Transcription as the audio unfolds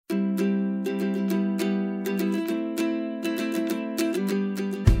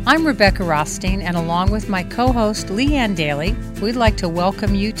I'm Rebecca Rothstein, and along with my co-host Leanne Daly, we'd like to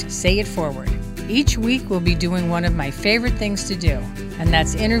welcome you to Say It Forward. Each week we'll be doing one of my favorite things to do, and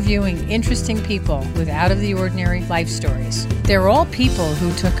that's interviewing interesting people with out-of-the-ordinary life stories. They're all people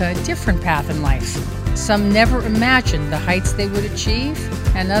who took a different path in life. Some never imagined the heights they would achieve,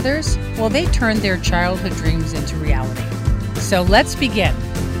 and others, well, they turned their childhood dreams into reality. So let's begin.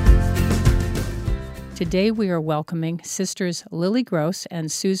 Today we are welcoming sisters Lily Gross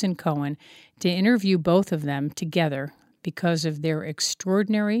and Susan Cohen to interview both of them together because of their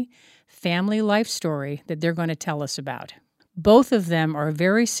extraordinary family life story that they're going to tell us about. Both of them are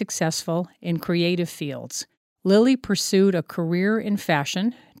very successful in creative fields. Lily pursued a career in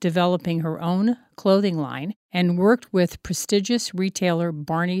fashion, developing her own clothing line, and worked with prestigious retailer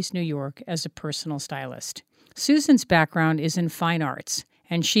Barney's New York as a personal stylist. Susan's background is in fine arts,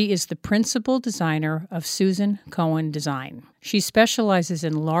 and she is the principal designer of Susan Cohen Design. She specializes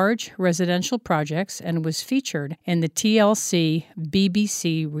in large residential projects and was featured in the TLC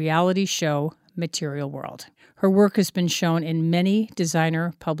BBC reality show Material World. Her work has been shown in many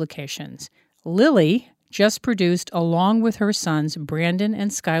designer publications. Lily just produced, along with her sons Brandon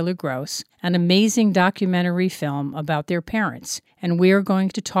and Skylar Gross, an amazing documentary film about their parents, and we are going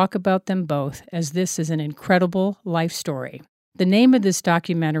to talk about them both as this is an incredible life story. The name of this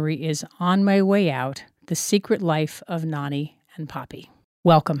documentary is On My Way Out, The Secret Life of Nani and Poppy.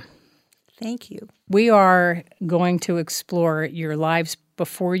 Welcome. Thank you. We are going to explore your lives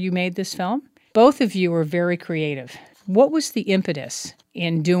before you made this film. Both of you are very creative. What was the impetus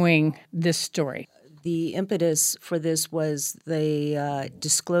in doing this story? The impetus for this was the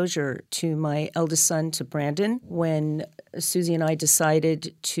disclosure to my eldest son, to Brandon, when Susie and I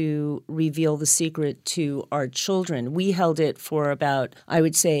decided to reveal the secret to our children. We held it for about, I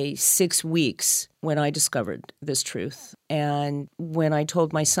would say, 6 weeks when I discovered this truth. And when I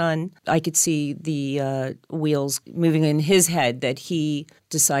told my son, I could see the wheels moving in his head that he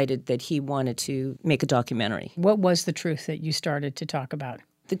decided that he wanted to make a documentary. What was the truth that you started to talk about?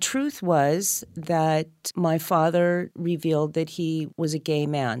 The truth was that my father revealed that he was a gay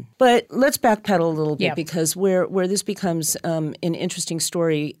man. But let's backpedal a little bit because where this becomes an interesting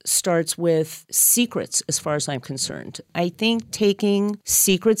story starts with secrets as far as I'm concerned. I think taking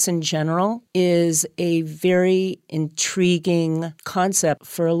secrets in general is a very intriguing concept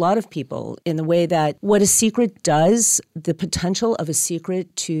for a lot of people in the way that what a secret does, the potential of a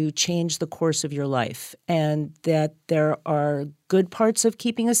secret to change the course of your life, and that there are good parts of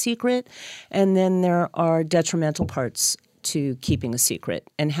keeping a secret, and then there are detrimental parts to keeping a secret,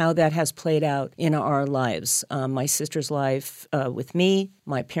 and how that has played out in our lives. My sister's life with me,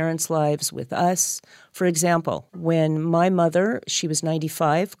 my parents' lives with us. For example, when my mother, she was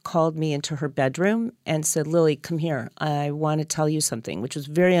 95, called me into her bedroom and said, "Lily, come here. I want to tell you something," which was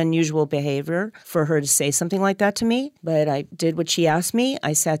very unusual behavior for her to say something like that to me. But I did what she asked me.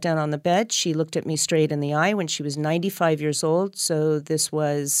 I sat down on the bed. She looked at me straight in the eye when she was 95 years old. So this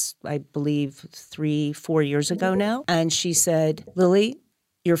was, I believe, 3-4 years ago now. And she said, "Lily,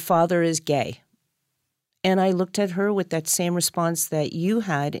 your father is gay." And I looked at her with that same response that you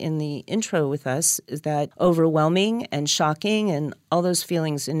had in the intro with us, is that overwhelming and shocking, and all those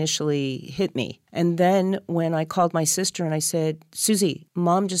feelings initially hit me. And then when I called my sister and I said, "Susie,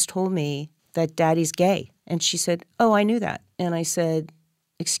 Mom just told me that Daddy's gay." And she said, "Oh, I knew that." And I said,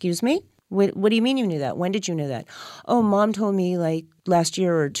 "Excuse me? What do you mean you knew that? When did you know that?" "Oh, Mom told me like last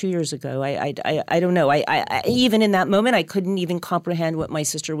year or 2 years ago." I don't know. I even in that moment, I couldn't even comprehend what my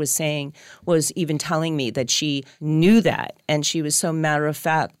sister was saying, was even telling me that she knew that. And she was so matter of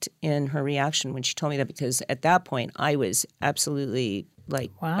fact in her reaction when she told me that, because at that point I was absolutely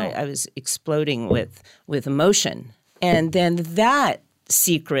like, wow. I was exploding with emotion. And then that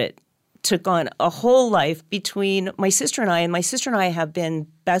secret took on a whole life between my sister and I. And my sister and I have been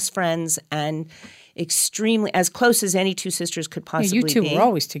best friends and extremely, as close as any two sisters could possibly be. You two were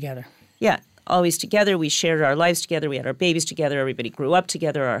always together. Yeah, always together. We shared our lives together. We had our babies together. Everybody grew up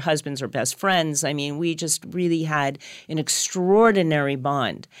together. Our husbands are best friends. I mean, we just really had an extraordinary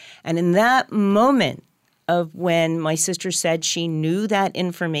bond. And in that moment of when my sister said she knew that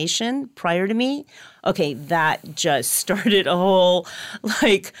information prior to me, okay, that just started a whole,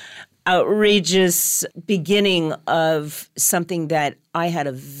 outrageous beginning of something that I had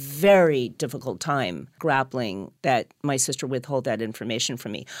a very difficult time grappling, that my sister withhold that information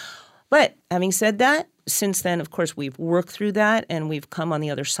from me. But having said that, since then, of course, we've worked through that and we've come on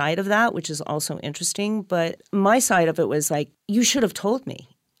the other side of that, which is also interesting. But my side of it was like, you should have told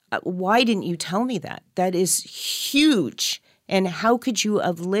me. Why didn't you tell me that? That is huge. And how could you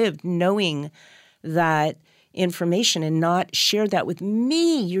have lived knowing that information and not share that with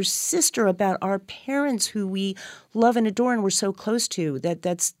me, your sister, about our parents who we love and adore and we're so close to.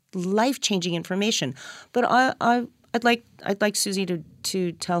 That's life-changing information. But I'd like Susie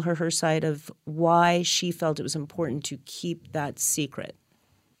to tell her side of why she felt it was important to keep that secret.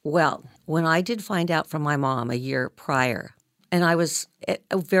 Well, when I did find out from my mom a year prior, and I was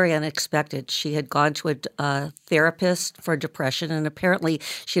very unexpected. She had gone to a therapist for depression, and apparently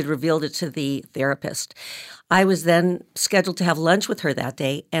she had revealed it to the therapist. I was then scheduled to have lunch with her that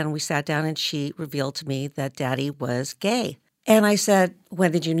day, and we sat down, and she revealed to me that Daddy was gay. And I said,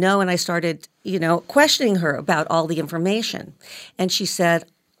 when did you know? And I started, questioning her about all the information. And she said,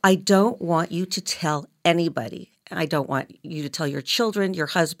 I don't want you to tell anybody. I don't want you to tell your children, your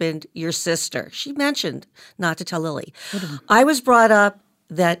husband, your sister. She mentioned not to tell Lily. I was brought up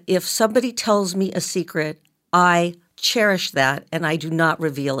that if somebody tells me a secret, I cherish that and I do not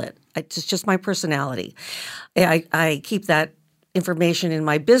reveal it. It's just my personality. I keep that information in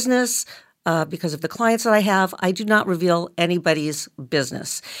my business because of the clients that I have. I do not reveal anybody's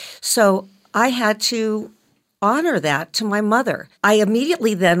business. So I had to honor that to my mother. I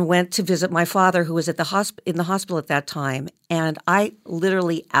immediately then went to visit my father, who was at in the hospital at that time, and I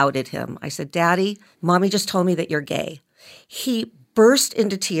literally outed him. I said, Daddy, Mommy just told me that you're gay. He burst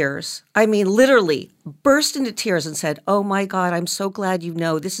into tears. I mean, literally burst into tears and said, oh my God, I'm so glad you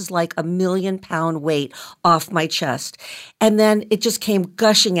know. This is like a 1,000,000-pound weight off my chest. And then it just came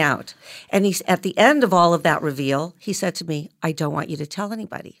gushing out. And at the end of all of that reveal, he said to me, I don't want you to tell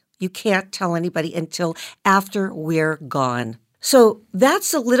anybody. You can't tell anybody until after we're gone. So that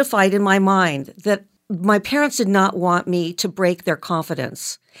solidified in my mind that my parents did not want me to break their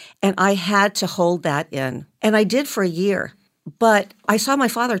confidence. And I had to hold that in. And I did for a year. But I saw my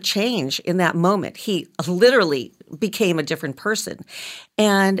father change in that moment. He literally became a different person.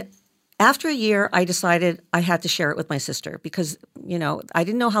 And after a year, I decided I had to share it with my sister because, I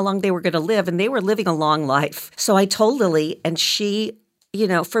didn't know how long they were going to live, and they were living a long life. So I told Lily, and she,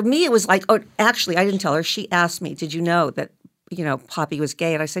 for me, it was like, oh, actually, I didn't tell her. She asked me, did you know that, Poppy was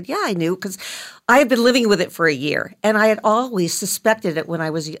gay? And I said, yeah, I knew because I had been living with it for a year. And I had always suspected it when I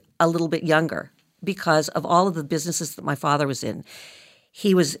was a little bit younger because of all of the businesses that my father was in.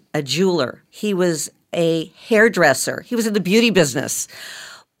 He was a jeweler. He was a hairdresser. He was in the beauty business.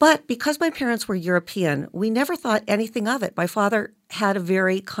 But because my parents were European, we never thought anything of it. My father had a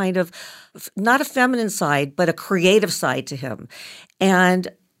very kind of, not a feminine side, but a creative side to him. And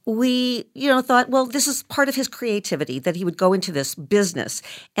we, thought, well, this is part of his creativity, that he would go into this business.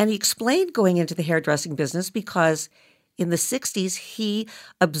 And he explained going into the hairdressing business because in the 60s, he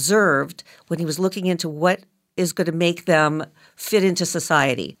observed when he was looking into what is going to make them fit into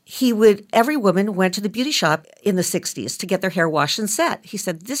society. Every woman went to the beauty shop in the 60s to get their hair washed and set. He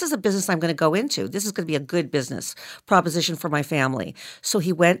said, this is a business I'm going to go into. This is going to be a good business proposition for my family. So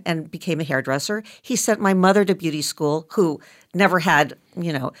he went and became a hairdresser. He sent my mother to beauty school, who never had,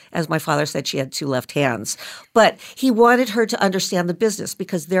 as my father said, she had two left hands. But he wanted her to understand the business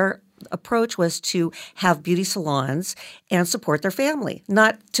because their approach was to have beauty salons and support their family,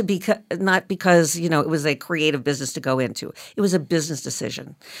 not because it was a creative business to go into. It was a business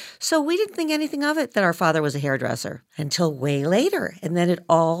decision. So we didn't think anything of it that our father was a hairdresser until way later. And then it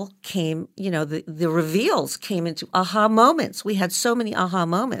all came, the reveals came into aha moments. We had so many aha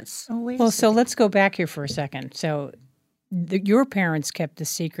moments. So let's go back here for a second. So your parents kept the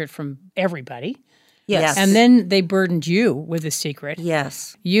secret from everybody. Yes. And then they burdened you with a secret.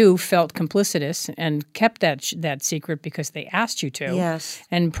 Yes. You felt complicitous and kept that secret because they asked you to. Yes.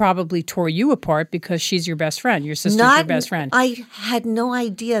 And probably tore you apart because she's your best friend. Your sister's your best friend. I had no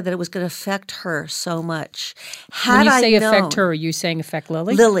idea that it was going to affect her so much. When you say affect her, are you saying affect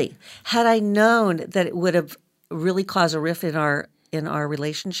Lily? Lily. Had I known that it would have really caused a rift in our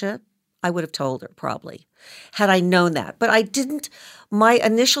relationship, I would have told her probably. Had I known that. But I didn't. My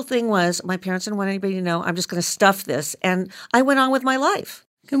initial thing was my parents didn't want anybody to know. I'm just going to stuff this. And I went on with my life.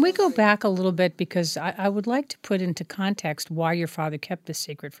 Can we go back a little bit? Because I would like to put into context why your father kept this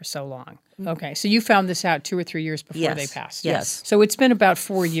secret for so long. Okay, so you found this out 2 or 3 years before they passed. Yes. So it's been about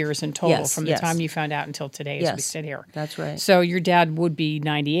 4 years in total from the time you found out until today as we sit here. That's right. So your dad would be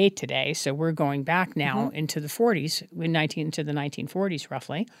 98 today, so we're going back now into the 40s, into the 1940s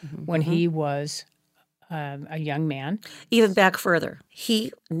roughly, when he was a young man. Even back further.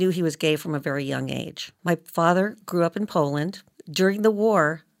 He knew he was gay from a very young age. My father grew up in Poland during the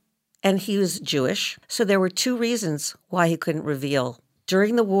war, and he was Jewish. So there were 2 reasons why he couldn't reveal.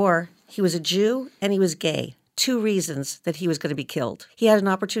 During the war, he was a Jew and he was gay. two reasons that he was going to be killed. He had an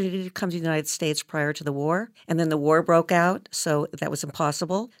opportunity to come to the United States prior to the war, and then the war broke out, so that was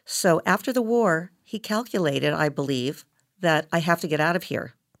impossible. So after the war, he calculated, I believe, that I have to get out of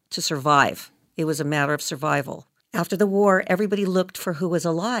here to survive. It was a matter of survival. After the war, everybody looked for who was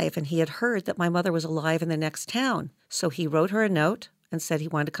alive, and he had heard that my mother was alive in the next town. So he wrote her a note and said he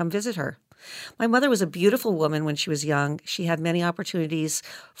wanted to come visit her. My mother was a beautiful woman when she was young. She had many opportunities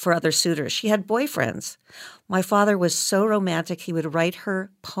for other suitors. She had boyfriends. My father was so romantic, he would write her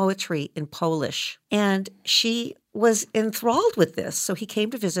poetry in Polish. And she was enthralled with this. So he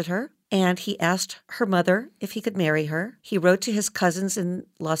came to visit her, and he asked her mother if he could marry her. He wrote to his cousins in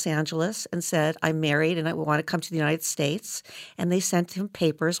Los Angeles and said, I'm married and I want to come to the United States. And they sent him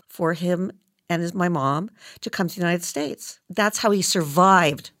papers for him and my mom to come to the United States. That's how he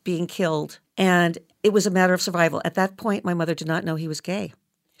survived being killed. And it was a matter of survival. At that point, my mother did not know he was gay.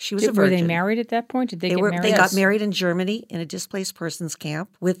 She was a virgin. Were they married at that point? Did they get married? They got married in Germany in a displaced persons camp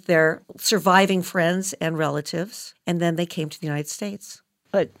with their surviving friends and relatives. And then they came to the United States.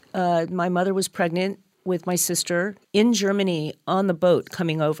 But my mother was pregnant with my sister in Germany on the boat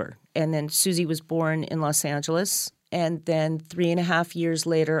coming over. And then Susie was born in Los Angeles. And then 3.5 years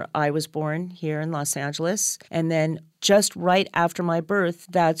later, I was born here in Los Angeles. And then just right after my birth,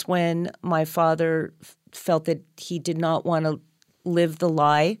 that's when my father felt that he did not want to live the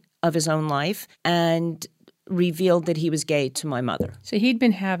lie of his own life and revealed that he was gay to my mother. So he'd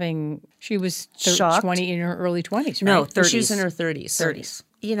been having, she was 20 in her early 20s, right? No, 30s. She was in her 30s. 30s.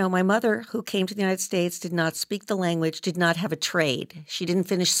 You know, my mother, who came to the United States, did not speak the language, did not have a trade. She didn't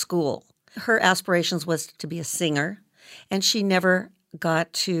finish school. Her aspirations was to be a singer, and she never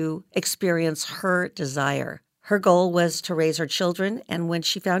got to experience her desire. Her goal was to raise her children, and when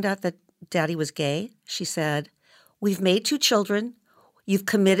she found out that Daddy was gay, she said, we've made 2 children. You've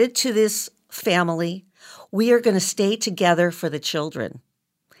committed to this family. We are going to stay together for the children,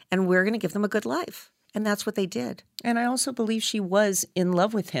 and we're going to give them a good life. And that's what they did. And I also believe she was in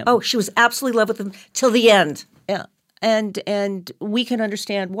love with him. Oh, she was absolutely in love with him till the end. Yeah. And we can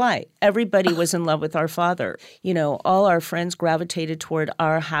understand why. Everybody was in love with our father. You know, all our friends gravitated toward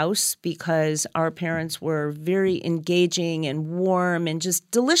our house because our parents were very engaging and warm and just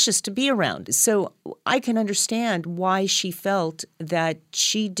delicious to be around. So I can understand why she felt that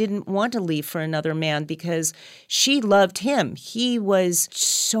she didn't want to leave for another man because she loved him. He was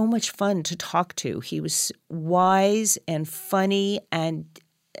so much fun to talk to. He was wise and funny and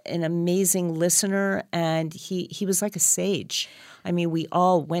an amazing listener, and he was like a sage. I mean, we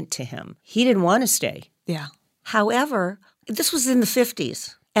all went to him. He didn't want to stay. Yeah. However, this was in the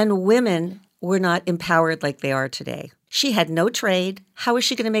 50s, and women were not empowered like they are today. She had no trade. How was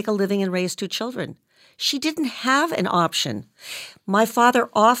she going to make a living and raise 2 children? She didn't have an option. My father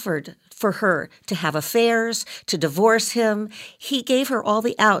offered for her to have affairs, to divorce him. He gave her all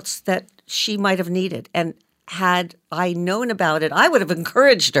the outs that she might have needed, and had I known about it, I would have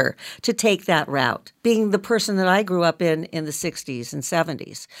encouraged her to take that route, being the person that I grew up in the 60s and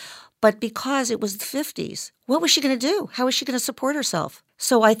 70s. But because it was the 50s, what was she going to do? How was she going to support herself?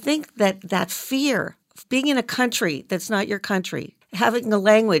 So I think that fear of being in a country that's not your country, having a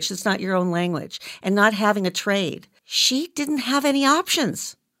language that's not your own language, and not having a trade, she didn't have any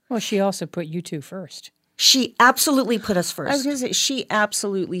options. Well, she also put you 2 first. She absolutely put us first. I was going to say, she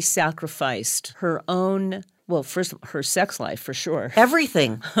absolutely sacrificed her own, well, first, her sex life, for sure.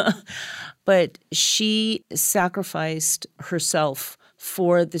 Everything. But she sacrificed herself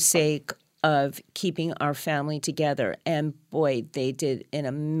for the sake of keeping our family together. And boy, they did an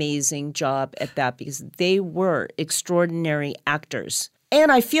amazing job at that because they were extraordinary actors. And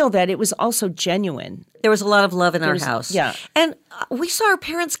I feel that it was also genuine. There was a lot of love in our house. Yeah. And we saw our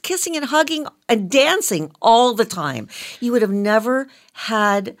parents kissing and hugging and dancing all the time. You would have never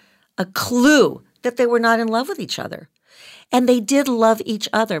had a clue that they were not in love with each other. And they did love each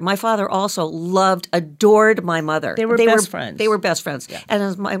other. My father also adored my mother. They were best friends. They were best friends. Yeah. And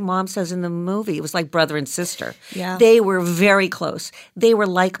as my mom says in the movie, it was like brother and sister. Yeah. They were very close. They were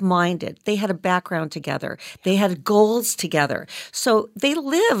like-minded. They had a background together. They had goals together. So they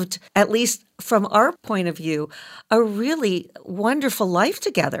lived, at least from our point of view, a really wonderful life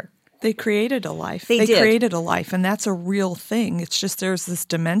together. They created a life. They did. Created a life, and that's a real thing. It's just there's this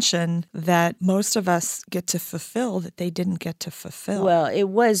dimension that most of us get to fulfill that they didn't get to fulfill. Well, it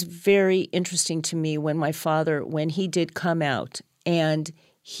was very interesting to me when my father, when he did come out, and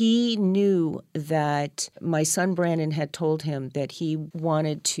he knew that my son Brandon had told him that he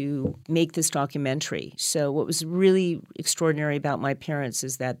wanted to make this documentary. So what was really extraordinary about my parents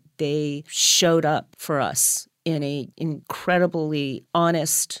is that they showed up for us in an incredibly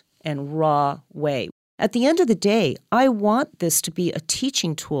honest and raw way. At the end of the day, I want this to be a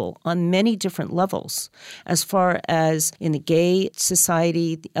teaching tool on many different levels. As far as in the gay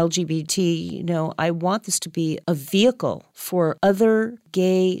society, the LGBT, I want this to be a vehicle for other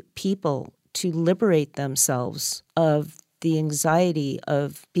gay people to liberate themselves of the anxiety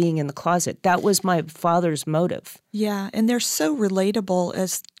of being in the closet. That was my father's motive. Yeah, and they're so relatable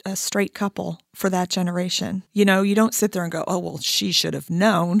as a straight couple for that generation. You don't sit there and go, oh, well, she should have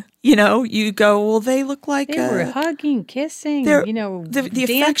known. You go, well, they look like... They were hugging, kissing, the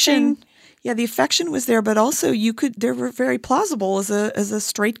affection. Yeah, the affection was there, but also they were very plausible as a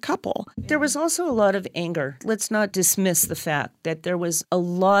straight couple. There was also a lot of anger. Let's not dismiss the fact that there was a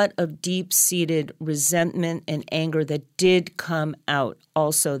lot of deep-seated resentment and anger that did come out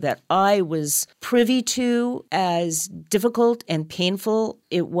also, that I was privy to, as difficult and painful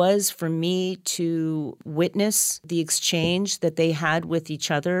it was for me to witness the exchange that they had with each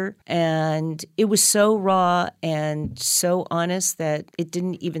other. And it was so raw and so honest that it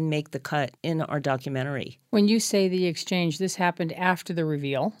didn't even make the cut in our documentary. When you say the exchange, this happened after the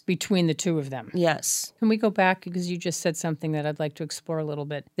reveal between the two of them. Yes. Can we go back, because you just said something that I'd like to explore a little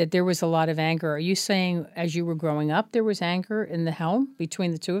bit, that there was a lot of anger. Are you saying as you were growing up there was anger in the home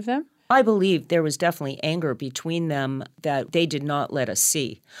between the two of them? I believe there was definitely anger between them that they did not let us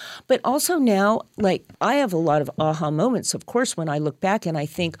see. But also now, I have a lot of aha moments, of course, when I look back and I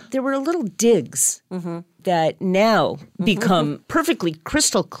think there were little digs that now become perfectly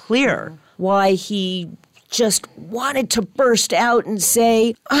crystal clear why he just wanted to burst out and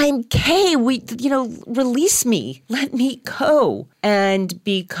say, I'm gay, release me, let me go. And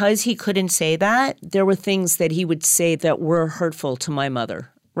because he couldn't say that, there were things that he would say that were hurtful to my mother.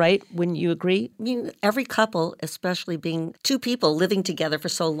 Right? Wouldn't you agree? I mean, every couple, especially being two people living together for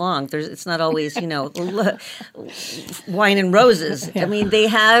so long, it's not always, wine and roses. Yeah. I mean, they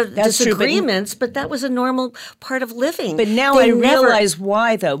have disagreements, but that was a normal part of living. But now I realize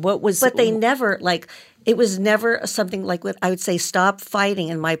why, though. But they never, it was never something like what I would say, stop fighting.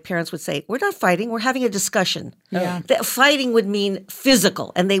 And my parents would say, we're not fighting, we're having a discussion. Yeah. Fighting would mean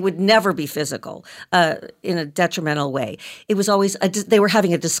physical, and they would never be physical in a detrimental way. It was always, they were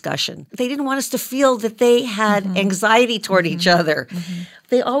having a discussion. They didn't want us to feel that they had anxiety toward each other.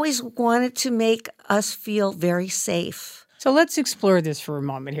 They always wanted to make us feel very safe. So let's explore this for a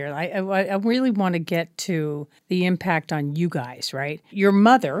moment here. I really want to get to the impact on you guys, right? Your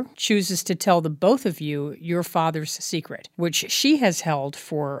mother chooses to tell the both of you your father's secret, which she has held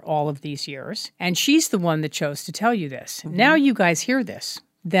for all of these years. And she's the one that chose to tell you this. Now you guys hear this.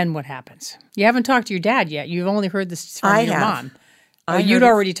 Then what happens? You haven't talked to your dad yet. You've only heard this from your mom. You'd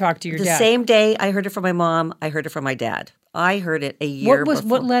already talked to your dad. The same day I heard it from my mom, I heard it from my dad. I heard it a year before.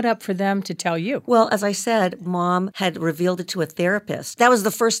 What led up for them to tell you? Well, as I said, Mom had revealed it to a therapist. That was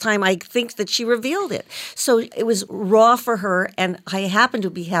the first time I think that she revealed it. So it was raw for her, and I happened to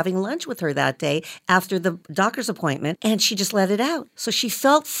be having lunch with her that day after the doctor's appointment, and she just let it out. So she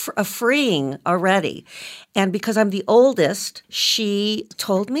felt freeing already. And because I'm the oldest, she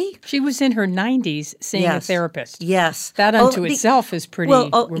told me. She was in her 90s seeing a therapist. Yes. That unto itself is pretty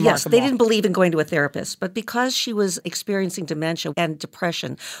remarkable. Yes, they didn't believe in going to a therapist. But because she was experiencing dementia and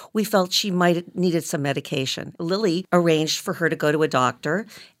depression, we felt she might have needed some medication. Lily arranged for her to go to a doctor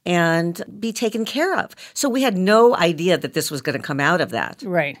and be taken care of. So we had no idea that this was going to come out of that.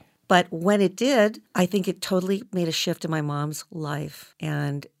 Right. But when it did, I think it totally made a shift in my mom's life.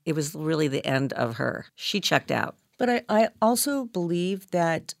 And it was really the end of her. She checked out. But I also believe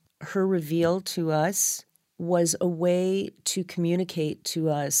that her reveal to us was a way to communicate to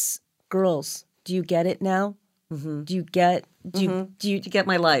us, girls, do you get it now? Do you get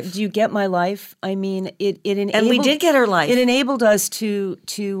my life? Do you get my life? I mean, it enabled, and we did get her life. It enabled us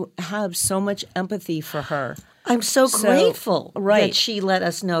to have so much empathy for her. I'm so grateful that she let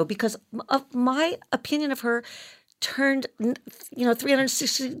us know, because of my opinion of her turned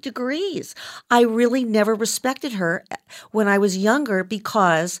 360 degrees. I really never respected her when I was younger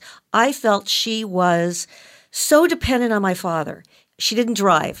because I felt she was so dependent on my father. She didn't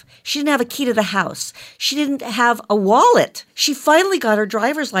drive. She didn't have a key to the house. She didn't have a wallet. She finally got her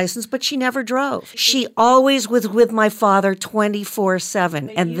driver's license, but she never drove. She always was with my father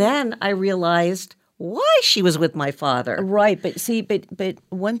 24/7. And then I realized why she was with my father. Right. But see, but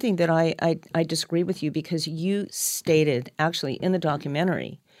one thing that I disagree with you, because you stated actually in the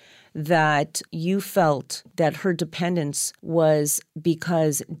documentary that you felt that her dependence was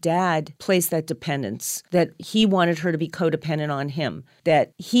because Dad placed that dependence, that he wanted her to be codependent on him,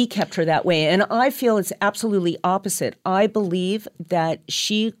 that he kept her that way. And I feel it's absolutely opposite. I believe that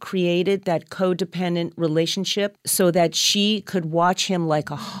she created that codependent relationship so that she could watch him like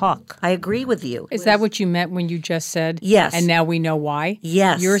a hawk. I agree with you. Is that what you meant when you just said? Yes. And now we know why?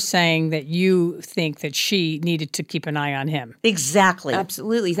 Yes. You're saying that you think that she needed to keep an eye on him. Exactly.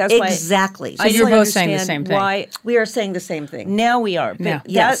 Absolutely. That's why. Exactly. So you're both saying the same thing. Why We are saying the same thing. now we are. But Yeah.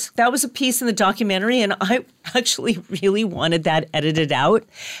 Yes. that was a piece in the documentary, and I actually really wanted that edited out.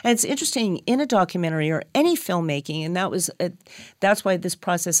 And it's interesting in a documentary or any filmmaking, and that's why this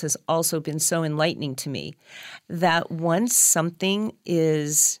process has also been so enlightening to me, that once something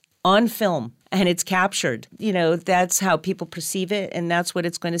is on film and it's captured, that's how people perceive it, and that's what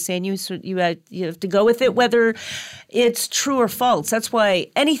it's going to say. And you have to go with it, whether it's true or false. That's why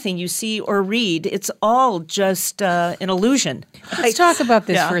anything you see or read, it's all just an illusion. Let's talk about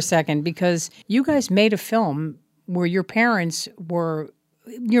this for a second, because you guys made a film where your parents were.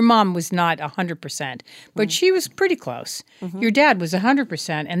 Your mom was not 100%, but she was pretty close. Your dad was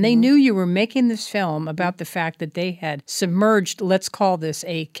 100%, and they knew you were making this film about the fact that they had submerged, let's call this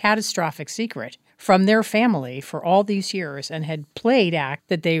a catastrophic secret, from their family for all these years, and had played act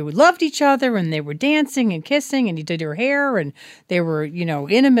that they loved each other and they were dancing and kissing, and he did her hair, and they were,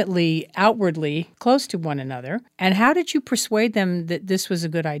 intimately, outwardly close to one another. And how did you persuade them that this was a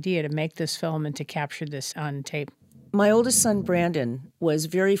good idea to make this film and to capture this on tape? My oldest son, Brandon, was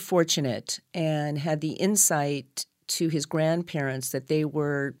very fortunate and had the insight to his grandparents that they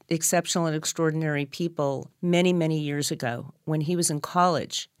were exceptional and extraordinary people many, many years ago. When he was in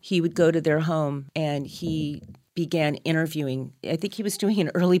college, he would go to their home and he began interviewing. I think he was doing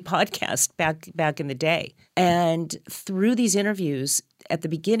an early podcast back in the day. And through these interviews, at the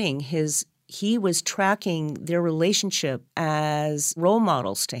beginning, he was tracking their relationship as role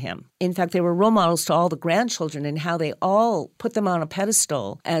models to him. In fact, they were role models to all the grandchildren and how they all put them on a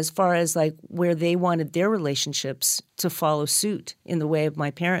pedestal as far as like where they wanted their relationships to follow suit in the way of my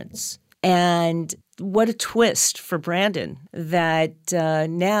parents. And what a twist for Brandon that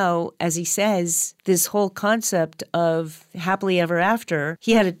now, as he says, this whole concept of happily ever after,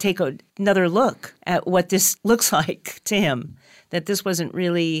 he had to take another look at what this looks like to him, that this wasn't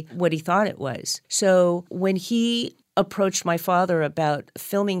really what he thought it was. So when he approached my father about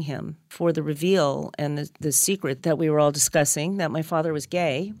filming him for the reveal and the secret that we were all discussing, that my father was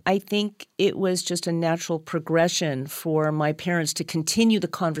gay, I think it was just a natural progression for my parents to continue the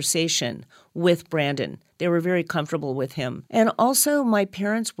conversation with Brandon. They were very comfortable with him. And also my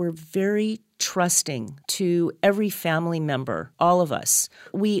parents were very trusting to every family member, all of us.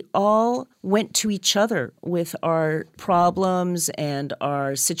 We all went to each other with our problems and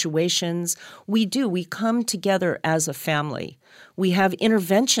our situations. We come together as a family. We have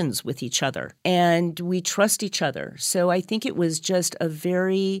interventions with each other and we trust each other. So I think it was just a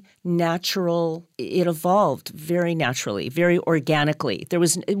very natural, it evolved very naturally, very organically.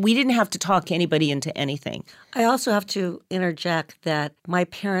 We didn't have to talk anybody into anything. I also have to interject that my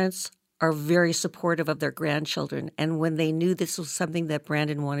parents are very supportive of their grandchildren. And when they knew this was something that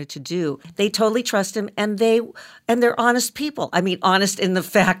Brandon wanted to do, they totally trust him, and they're honest people. I mean, honest in the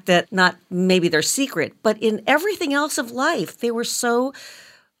fact that not maybe their secret, but in everything else of life, they were so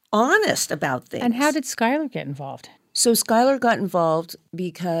honest about things. And how did Skylar get involved? So Skylar got involved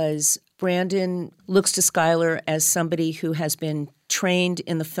because Brandon looks to Skylar as somebody who has been trained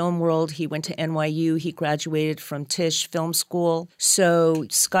in the film world. He went to NYU. He graduated from Tisch Film School. So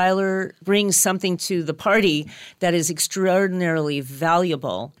Skylar brings something to the party that is extraordinarily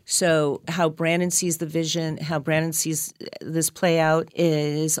valuable. So how Brandon sees the vision, how Brandon sees this play out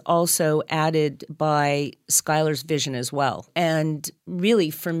is also added by Skylar's vision as well. And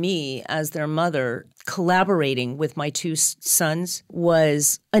really, for me, as their mother, collaborating with my two sons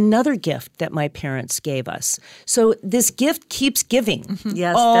was another gift that my parents gave us. So this gift keeps giving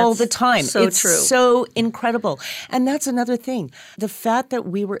all the time. So it's true. So incredible. And that's another thing. The fact that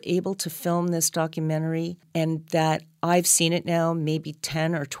we were able to film this documentary and that I've seen it now maybe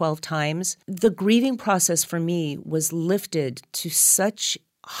 10 or 12 times, the grieving process for me was lifted to such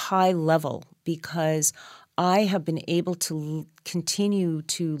high level because I have been able to continue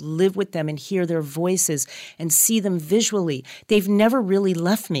to live with them and hear their voices and see them visually. They've never really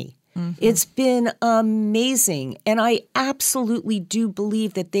left me. Mm-hmm. It's been amazing. And I absolutely do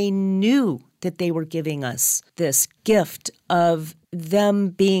believe that they knew that they were giving us this gift of them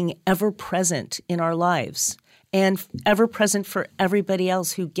being ever present in our lives and ever present for everybody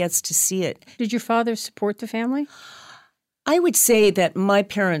else who gets to see it. Did your father support the family? I would say that my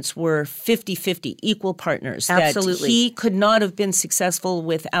parents were 50-50, equal partners. Absolutely. That he could not have been successful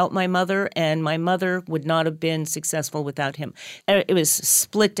without my mother, and my mother would not have been successful without him. It was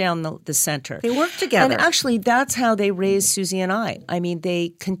split down the center. They worked together. And actually, that's how they raised Susie and I. I mean,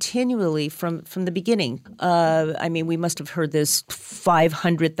 they continually, from the beginning, we must have heard this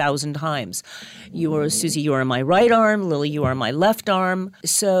 500,000 times. Susie, you are my right arm. Lily, you are my left arm.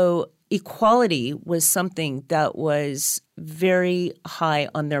 So equality was something that was very high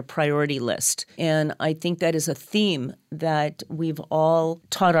on their priority list. And I think that is a theme that we've all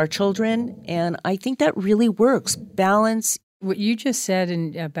taught our children. And I think that really works. Balance. What you just said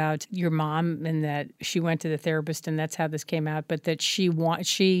about your mom and that she went to the therapist and that's how this came out, but that she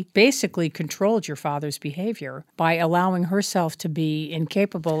basically controlled your father's behavior by allowing herself to be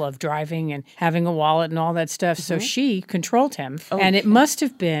incapable of driving and having a wallet and all that stuff. Mm-hmm. So she controlled him. Oh. And it must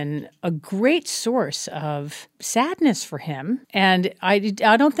have been a great source of sadness for him. And I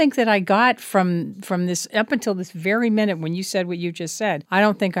don't think that I got from this up until this very minute when you said what you just said, I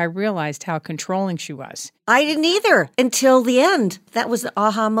don't think I realized how controlling she was. I didn't either until the end. That was the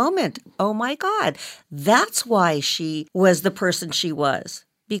aha moment. Oh my God. That's why she was the person she was,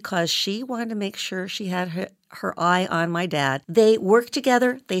 because she wanted to make sure she had her eye on my dad. They worked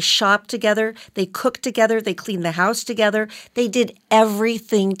together. They shopped together. They cooked together. They cleaned the house together. They did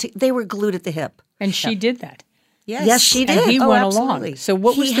everything. They were glued at the hip. And she did that. Yes, she did. And he went absolutely. along. So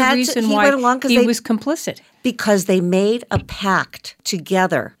what was the reason why he was complicit? Because they made a pact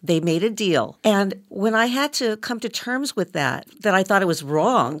together. They made a deal. And when I had to come to terms with that I thought it was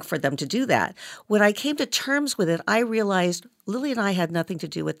wrong for them to do that. When I came to terms with it, I realized Lily and I had nothing to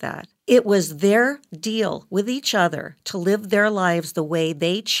do with that. It was their deal with each other to live their lives the way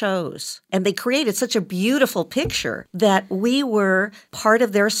they chose. And they created such a beautiful picture that we were part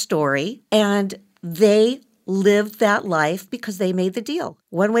of their story, and they lived that life because they made the deal.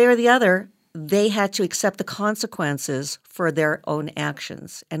 One way or the other, they had to accept the consequences for their own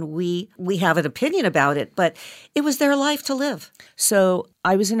actions. And we have an opinion about it, but it was their life to live. So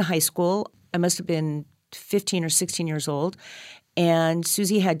I was in high school. I must have been 15 or 16 years old. And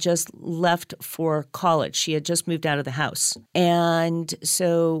Susie had just left for college. She had just moved out of the house. And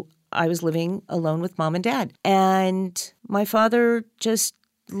so I was living alone with mom and dad. And my father just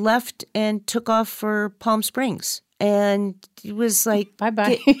left and took off for Palm Springs. And it was like,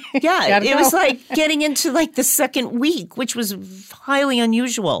 bye-bye. It was like getting into like the second week, which was highly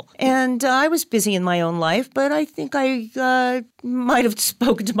unusual. And I was busy in my own life, but I think I might have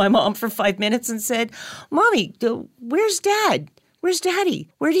spoken to my mom for 5 minutes and said, Mommy, where's Dad? Where's Daddy?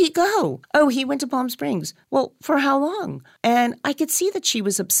 Where did he go? Oh, he went to Palm Springs. Well, for how long? And I could see that she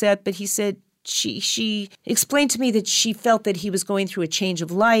was upset, but he said, She explained to me that she felt that he was going through a change of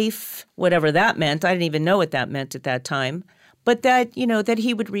life, whatever that meant. I didn't even know what that meant at that time. But that, that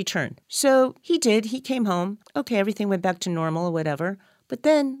he would return. So he did. He came home. Okay, everything went back to normal or whatever. But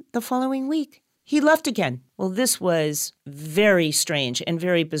then the following week, he left again. Well, this was very strange and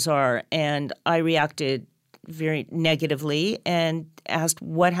very bizarre. And I reacted very negatively and asked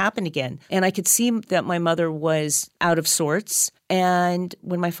what happened again. And I could see that my mother was out of sorts. And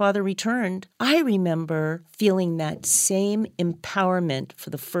when my father returned, I remember feeling that same empowerment for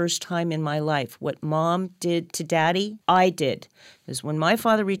the first time in my life. What mom did to daddy, I did. Because when my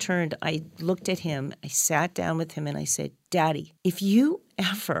father returned, I looked at him, I sat down with him and I said, Daddy, if you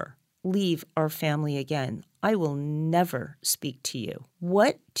ever leave our family again, I will never speak to you.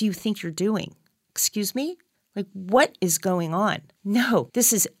 What do you think you're doing? Excuse me? Like, what is going on? No,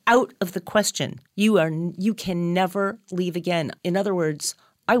 this is out of the question. You can never leave again. In other words,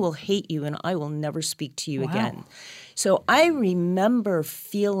 I will hate you and I will never speak to you again. So I remember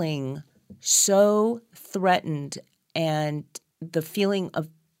feeling so threatened and the feeling of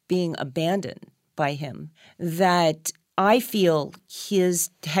being abandoned by him that I feel his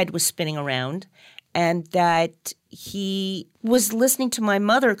head was spinning around and that he was listening to my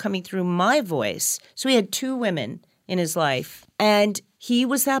mother coming through my voice. So he had two women in his life, and he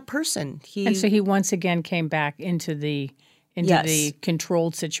was that person. And so he once again came back into the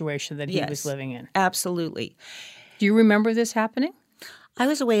controlled situation that he was living in. Absolutely. Do you remember this happening? I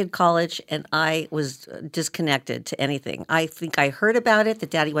was away in college, and I was disconnected to anything. I think I heard about it,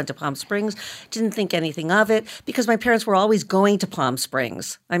 that Daddy went to Palm Springs, didn't think anything of it, because my parents were always going to Palm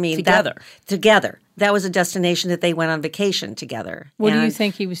Springs. I mean, together. That was a destination that they went on vacation together. What do you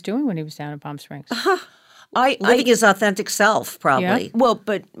think he was doing when he was down in Palm Springs? Living his authentic self, probably. Yeah? Well,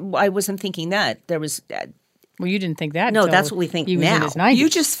 but I wasn't thinking that. There was... Well, you didn't think that. No, that's what we think he was now. In his 90s. You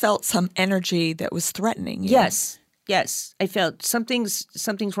just felt some energy that was threatening you. Yes, I felt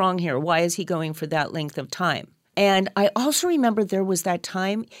something's wrong here. Why is he going for that length of time? And I also remember there was that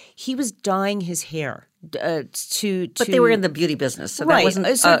time he was dyeing his hair. But they were in the beauty business, so right. That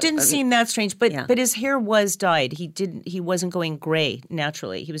wasn't. So it didn't seem that strange. But yeah. but his hair was dyed. He wasn't going gray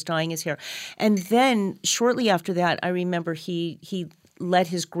naturally. He was dyeing his hair, and then shortly after that, I remember he let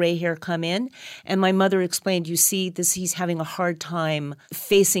his gray hair come in, and my mother explained, "You see, he's having a hard time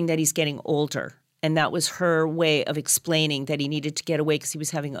facing that he's getting older." And that was her way of explaining that he needed to get away because he was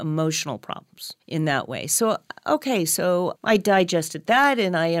having emotional problems in that way. So, okay, so I digested that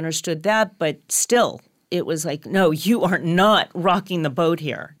and I understood that, but still, it was like, no, you are not rocking the boat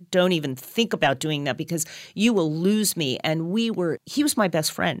here. Don't even think about doing that because you will lose me. And he was my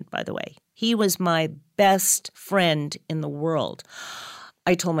best friend, by the way. He was my best friend in the world.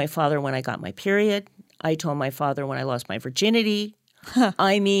 I told my father when I got my period. I told my father when I lost my virginity.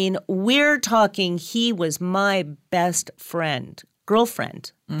 I mean, we're talking, he was my best friend,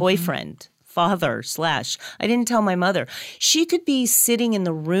 girlfriend, boyfriend, father / I didn't tell my mother. She could be sitting in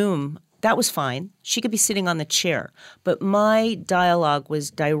the room. That was fine. She could be sitting on the chair. But my dialogue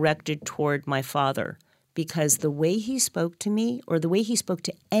was directed toward my father because the way he spoke to me or the way he spoke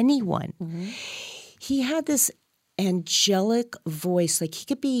to anyone, he had this angelic voice. Like he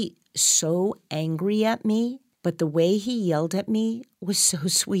could be so angry at me, but the way he yelled at me was so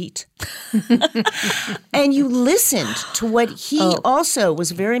sweet. And you listened to what he also was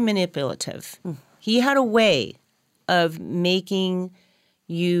very manipulative. He had a way of making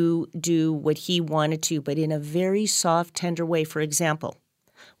you do what he wanted to, but in a very soft, tender way. For example,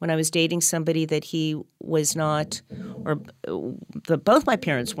 when I was dating somebody that he was not, or both my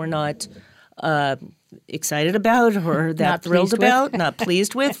parents were not excited about or that thrilled about, not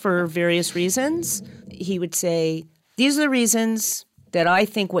pleased with for various reasons, he would say, these are the reasons that I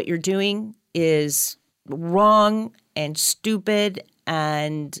think what you're doing is wrong and stupid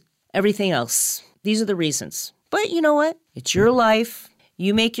and everything else. These are the reasons. But you know what? It's your life.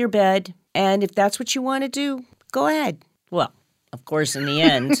 You make your bed. And if that's what you want to do, go ahead. Well, of course, in the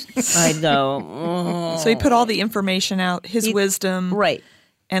end, I'd go, oh. So he put all the information out, his wisdom. Right.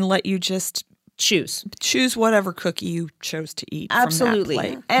 And let you just choose whatever cookie you chose to eat. Absolutely. From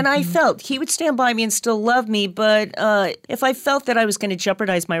that plate. And I felt he would stand by me and still love me, but if I felt that I was going to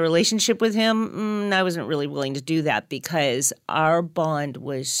jeopardize my relationship with him, I wasn't really willing to do that because our bond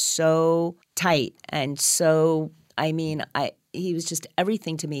was so tight and so, he was just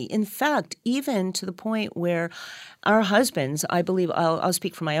everything to me. In fact, even to the point where our husbands, I believe, I'll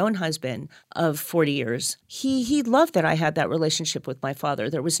speak for my own husband of 40 years, he loved that I had that relationship with my father.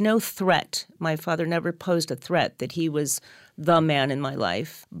 There was no threat. My father never posed a threat that he was the man in my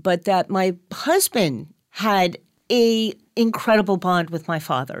life, but that my husband had a incredible bond with my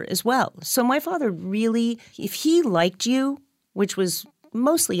father as well. So my father really, if he liked you, which was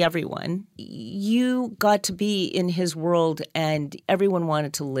mostly everyone, you got to be in his world and everyone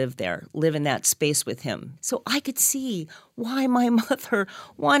wanted to live there, live in that space with him. So I could see why my mother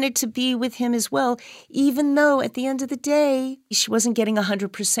wanted to be with him as well, even though at the end of the day, she wasn't getting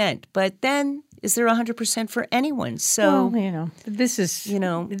 100%. But then, is there 100% for anyone? So, this is,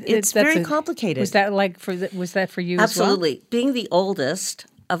 it's very complicated. Was that for you Absolutely. as well? Being the oldest,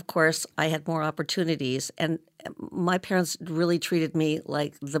 of course, I had more opportunities, and my parents really treated me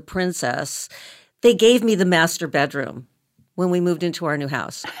like the princess. They gave me the master bedroom when we moved into our new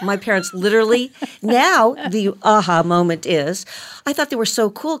house. My parents literally, now the aha moment is, I thought they were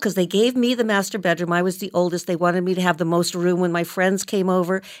so cool because they gave me the master bedroom. I was the oldest. They wanted me to have the most room when my friends came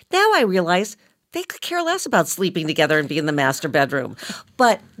over. Now I realize they could care less about sleeping together and being in the master bedroom.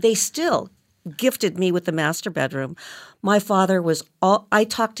 But they still gifted me with the master bedroom. My father I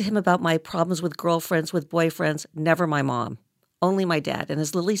talked to him about my problems with girlfriends, with boyfriends, never my mom, only my dad. And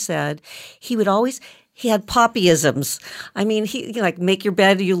as Lily said, he had poppyisms. I mean, he make your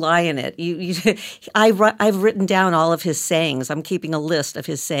bed, you lie in it. I've written down all of his sayings. I'm keeping a list of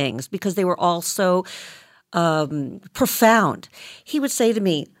his sayings because they were all so profound. He would say to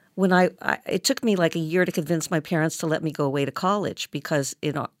me, it took me like a year to convince my parents to let me go away to college because,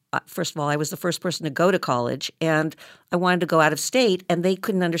 first of all, I was the first person to go to college, and I wanted to go out of state, and they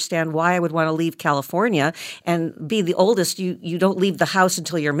couldn't understand why I would want to leave California and be the oldest. You don't leave the house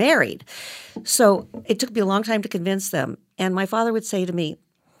until you're married. So it took me a long time to convince them. And my father would say to me,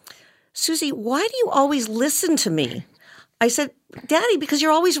 Susie, why do you always listen to me? I said, Daddy, because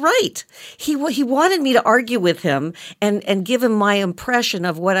you're always right. He wanted me to argue with him and give him my impression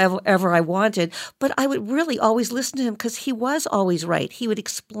of whatever I wanted, but I would really always listen to him because he was always right. He would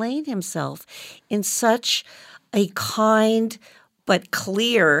explain himself in such a kind but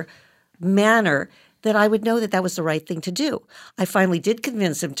clear manner that I would know that that was the right thing to do. I finally did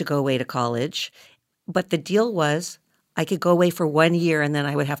convince him to go away to college, But the deal was I could go away for 1 year and then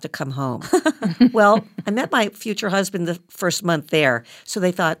I would have to come home. Well, I met my future husband the first month there. So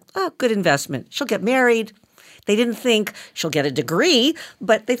they thought, oh, good investment. She'll get married. They didn't think she'll get a degree,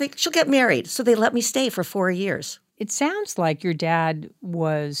 but they think she'll get married. So they let me stay for 4 years. It sounds like your dad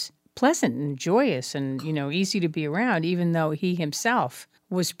was pleasant and joyous and, easy to be around, even though he himself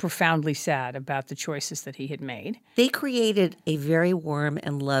was profoundly sad about the choices that he had made. They created a very warm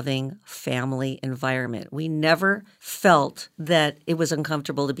and loving family environment. We never felt that it was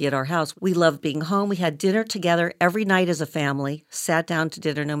uncomfortable to be at our house. We loved being home. We had dinner together every night as a family, sat down to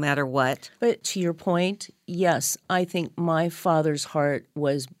dinner no matter what. But to your point, yes, I think my father's heart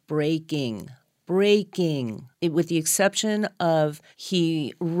was breaking, with the exception of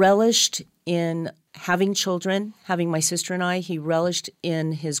he relished in having children, having my sister and I. He relished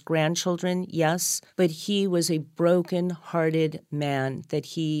in his grandchildren, yes, but he was a broken-hearted man, that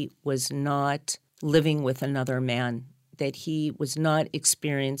he was not living with another man, that he was not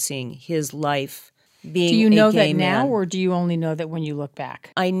experiencing his life being a gay man. Do you know that now, or do you only know that when you look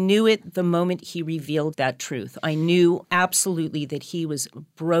back? I knew it the moment he revealed that truth. I knew absolutely that he was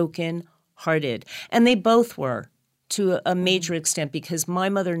broken-hearted, and they both were, to a major extent, because my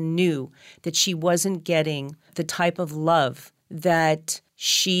mother knew that she wasn't getting the type of love that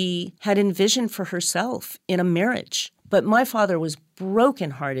she had envisioned for herself in a marriage. But my father was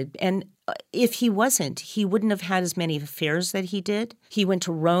brokenhearted, and if he wasn't, he wouldn't have had as many affairs that he did. He went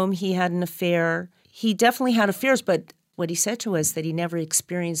to Rome, he had an affair. He definitely had affairs, but what he said to us that he never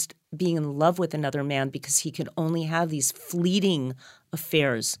experienced being in love with another man because he could only have these fleeting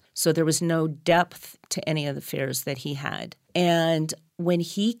affairs. So there was no depth to any of the affairs that he had. And when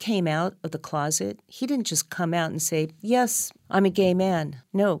he came out of the closet, he didn't just come out and say, yes, I'm a gay man.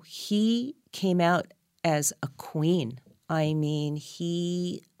 No, he came out as a queen. I mean,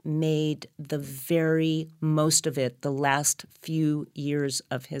 he made the very most of it the last few years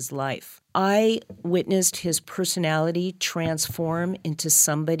of his life. I witnessed his personality transform into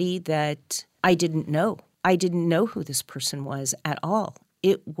somebody that I didn't know. I didn't know who this person was at all.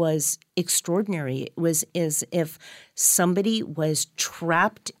 It was extraordinary. It was as if somebody was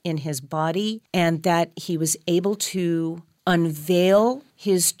trapped in his body and that he was able to unveil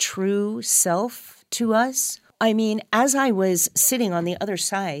his true self to us. I mean, as I was sitting on the other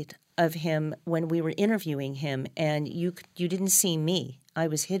side of him when we were interviewing him, and you didn't see me, I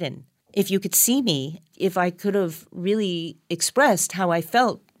was hidden. If you could see me, if I could have really expressed how I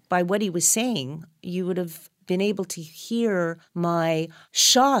felt by what he was saying, you would have been able to hear my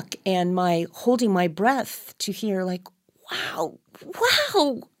shock and my holding my breath to hear like, wow,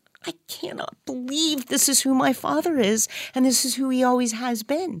 I cannot believe this is who my father is, and this is who he always has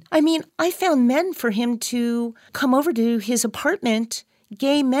been. I mean, I found men for him to come over to his apartment,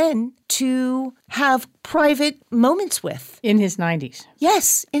 gay men, to have private moments with. In his 90s?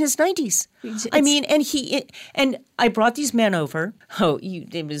 Yes, in his 90s. I mean, and I brought these men over.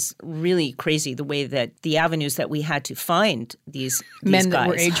 It was really crazy the way that the avenues that we had to find these men guys. That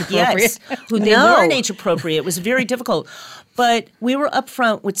were age appropriate. Yes, they weren't age appropriate. It was very difficult. But we were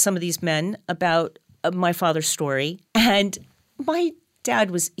upfront with some of these men about my father's story, and my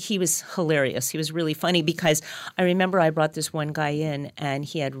dad was hilarious. He was really funny because I remember I brought this one guy in and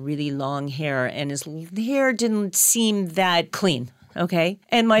he had really long hair and his hair didn't seem that clean, okay?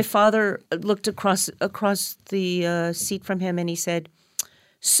 And my father looked across the seat from him and he said,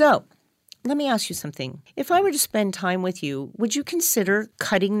 so, let me ask you something. If I were to spend time with you, would you consider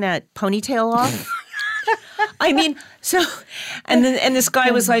cutting that ponytail off? I mean, so, and this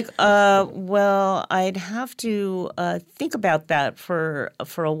guy was like, well, I'd have to think about that for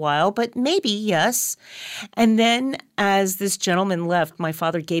a while, but maybe, yes. And then as this gentleman left, my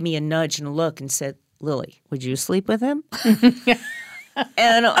father gave me a nudge and a look and said, Lily, would you sleep with him?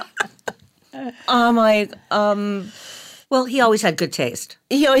 And I'm like, well, he always had good taste.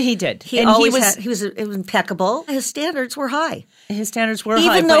 He did. He was impeccable. His standards were high.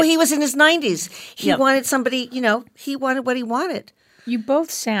 Even though he was in his 90s. He wanted somebody, he wanted what he wanted. You both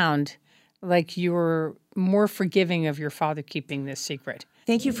sound like you were more forgiving of your father keeping this secret.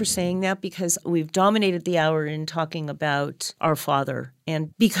 Thank you for saying that because we've dominated the hour in talking about our father.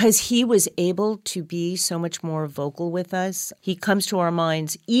 And because he was able to be so much more vocal with us, he comes to our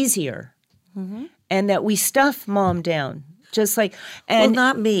minds easier. Mm-hmm. And that we stuff Mom down. Just like, well,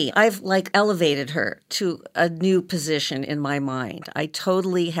 not me. I've elevated her to a new position in my mind. I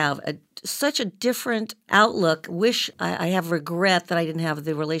totally have such a different outlook. I have regret that I didn't have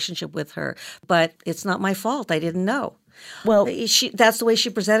the relationship with her, but it's not my fault. I didn't know. Well, that's the way she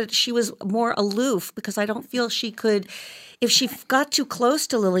presented. She was more aloof because I don't feel she could. If she got too close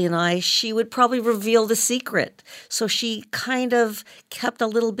to Lily and I, she would probably reveal the secret. So she kind of kept a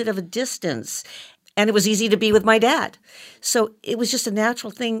little bit of a distance. And it was easy to be with my dad. So it was just a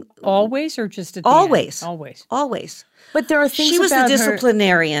natural thing. Always or just at the Always. end? Always. But there are things She was the about her-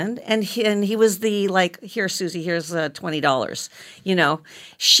 disciplinarian, and he was the here, Susie, here's $20.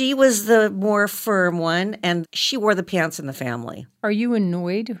 She was the more firm one, and she wore the pants in the family. Are you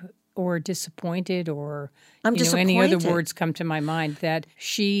annoyed or disappointed or I'm disappointed. any other words come to my mind that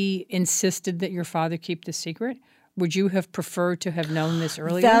she insisted that your father keep the secret? Would you have preferred to have known this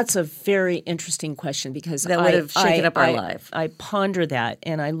earlier? That's a very interesting question because that would have shaken up our life. I ponder that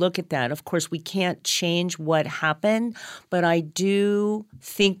and I look at that. Of course, we can't change what happened, but I do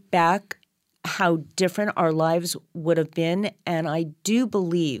think back how different our lives would have been. And I do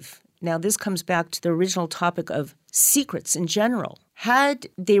believe, now this comes back to the original topic of secrets in general. Had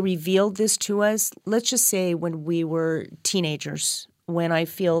they revealed this to us, let's just say when we were teenagers, when I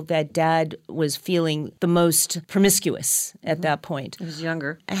feel that Dad was feeling the most promiscuous at that point. He was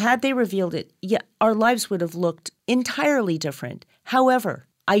younger. Had they revealed it, our lives would have looked entirely different. However,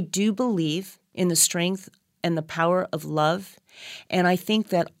 I do believe in the strength and the power of love, and I think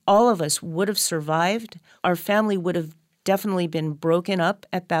that all of us would have survived. Our family would have definitely been broken up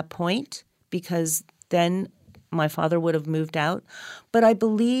at that point because then my father would have moved out. But I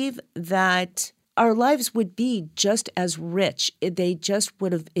believe that our lives would be just as rich. It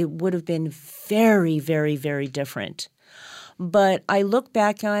would have been very, very, very different. But I look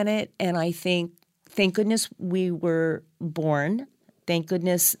back on it and I think, thank goodness we were born. Thank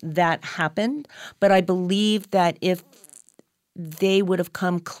goodness that happened. But I believe that if they would have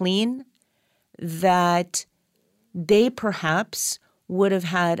come clean, that they perhaps would have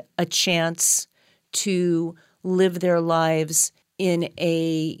had a chance to live their lives in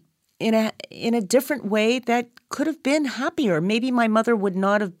a different way that could have been happier. Maybe my mother would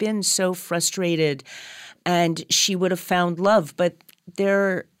not have been so frustrated and she would have found love. But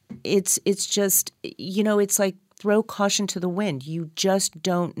it's just, it's like throw caution to the wind. You just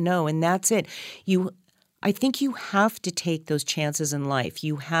don't know. And that's it. I think you have to take those chances in life.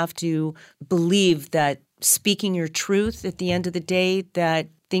 You have to believe that speaking your truth at the end of the day, that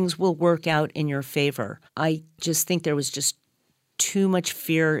things will work out in your favor. I just think there was just too much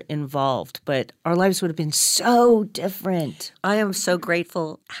fear involved, but our lives would have been so different. I am so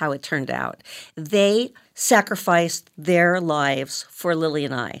grateful how it turned out. They sacrificed their lives for Lily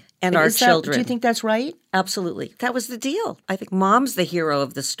and I and our children. Do you think that's right? Absolutely. That was the deal. I think Mom's the hero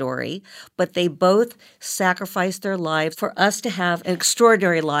of the story, but they both sacrificed their lives for us to have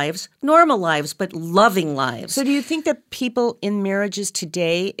extraordinary lives, normal lives, but loving lives. So do you think that people in marriages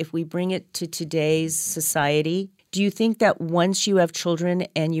today, if we bring it to today's society, do you think that once you have children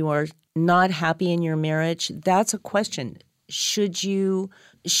and you are not happy in your marriage, that's a question. Should you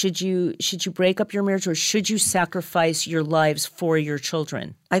break up your marriage or should you sacrifice your lives for your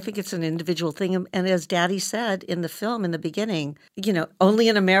children? I think it's an individual thing. And as Daddy said in the film in the beginning, only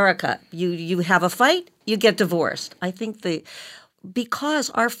in America, you have a fight, you get divorced. I think because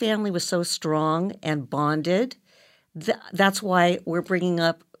our family was so strong and bonded, that's why we're bringing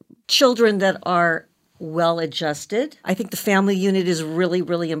up children that are well-adjusted. I think the family unit is really,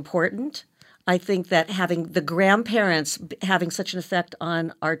 really important. I think that having the grandparents having such an effect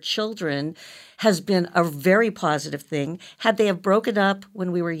on our children has been a very positive thing. Had they have broken up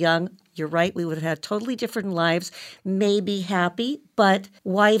when we were young, you're right, we would have had totally different lives, maybe happy, but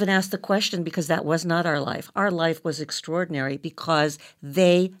why even ask the question? Because that was not our life. Our life was extraordinary because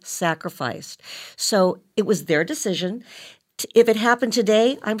they sacrificed. So it was their decision. If it happened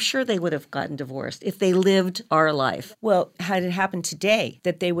today, I'm sure they would have gotten divorced if they lived our life. Well, had it happened today,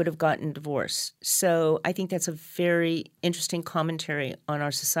 that they would have gotten divorced. So I think that's a very interesting commentary on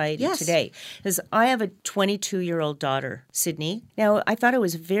our society today. Because I have a 22-year-old daughter, Sydney. Now, I thought it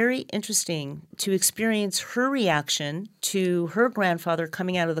was very interesting to experience her reaction to her grandfather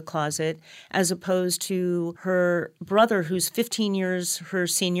coming out of the closet as opposed to her brother, who's 15 years her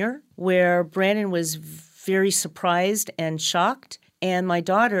senior, where Brandon was very surprised and shocked. And my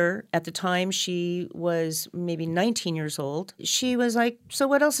daughter, at the time, she was maybe 19 years old. She was like, so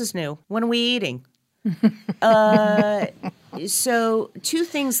what else is new? When are we eating? So 2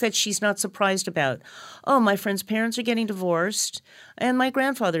 things that she's not surprised about. Oh, my friend's parents are getting divorced, and my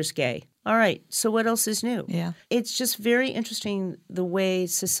grandfather's gay. All right, so what else is new? Yeah. It's just very interesting the way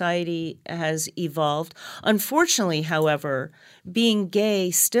society has evolved. Unfortunately, however, being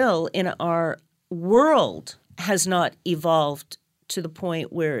gay still in our world has not evolved to the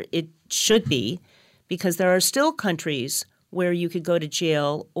point where it should be, because there are still countries where you could go to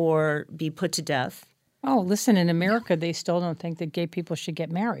jail or be put to death. Oh, listen, in America, they still don't think that gay people should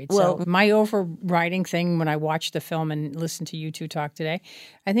get married. Well, so my overriding thing when I watched the film and listened to you two talk today,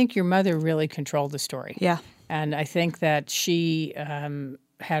 I think your mother really controlled the story. Yeah. And I think that she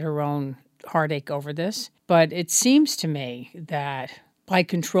had her own heartache over this. But it seems to me that by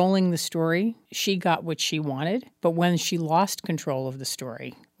controlling the story, she got what she wanted. But when she lost control of the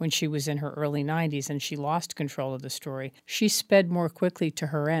story, when she was in her early 90s and she lost control of the story, she sped more quickly to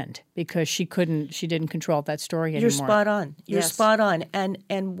her end because she didn't control that story anymore. You're spot on. You're Yes. spot on.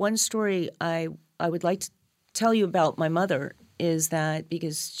 And one story I would like to tell you about my mother is that,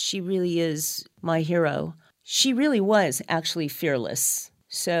 because she really is my hero, she really was actually fearless.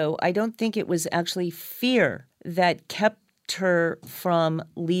 So I don't think it was actually fear that kept her from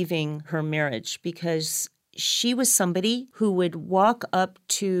leaving her marriage, because she was somebody who would walk up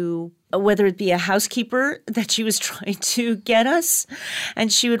to, whether it be a housekeeper that she was trying to get us,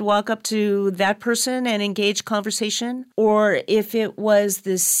 and she would walk up to that person and engage conversation, or if it was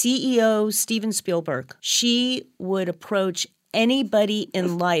the CEO, Steven Spielberg, she would approach anybody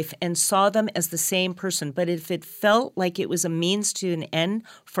in life and saw them as the same person. But if it felt like it was a means to an end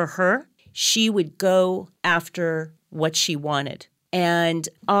for her, she would go after what she wanted. And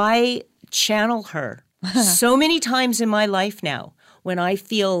I channel her so many times in my life now when I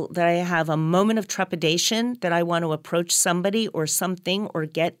feel that I have a moment of trepidation that I want to approach somebody or something or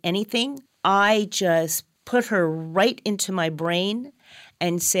get anything. I just put her right into my brain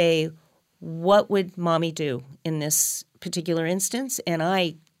and say, what would mommy do in this particular instance? And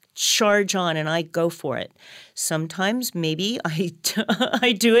I charge on and I go for it. Sometimes maybe I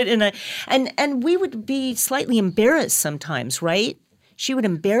do it and we would be slightly embarrassed sometimes, right? She would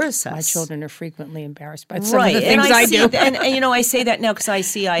embarrass us. My children are frequently embarrassed by some of the things I do. And I say that now because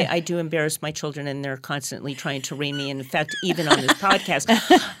I do embarrass my children, and they're constantly trying to rein me in. In fact, even on this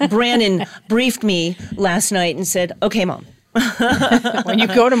podcast, Brandon briefed me last night and said, "Okay, Mom." When you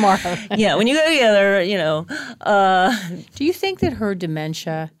go tomorrow. Yeah, when you go together, Do you think that her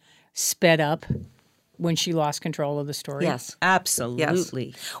dementia sped up when she lost control of the story? Yes. Absolutely.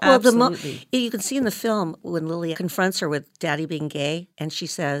 Yes. Well, absolutely. You can see in the film when Lily confronts her with Daddy being gay, and she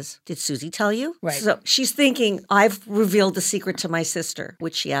says, "Did Susie tell you?" Right. So she's thinking, I've revealed the secret to my sister,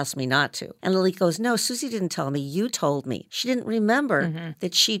 which she asked me not to. And Lily goes, "No, Susie didn't tell me. You told me." She didn't remember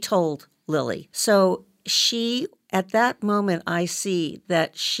that she told Lily. So she, at that moment, I see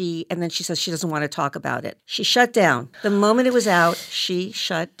that and then she says she doesn't want to talk about it. She shut down. The moment it was out, she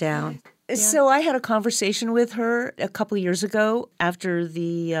shut down. So I had a conversation with her a couple of years ago after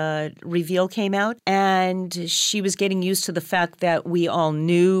the reveal came out, and she was getting used to the fact that we all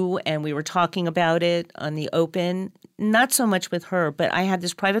knew and we were talking about it on the open. Not so much with her, but I had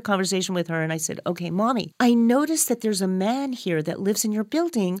this private conversation with her, and I said, "Okay, Mommy, I noticed that there's a man here that lives in your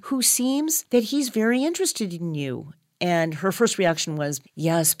building who seems that he's very interested in you." And her first reaction was,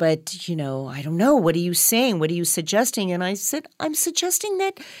 "Yes, but, I don't know. What are you saying? What are you suggesting?" And I said, "I'm suggesting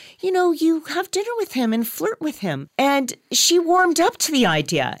that, you have dinner with him and flirt with him." And she warmed up to the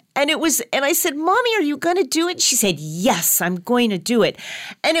idea. And I said, "Mommy, are you going to do it?" She said, "Yes, I'm going to do it."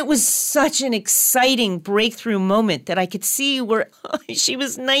 And it was such an exciting breakthrough moment that I could see where she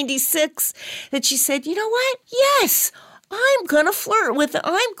was 96, that she said, "You know what? Yes, I'm going to flirt with,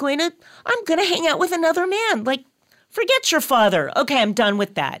 I'm going to hang out with another man. Like, forget your father. Okay, I'm done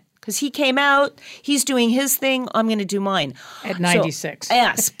with that. Because he came out, he's doing his thing, I'm going to do mine." At 96. So,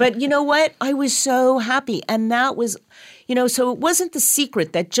 yes, but you know what? I was so happy. And that was, so it wasn't the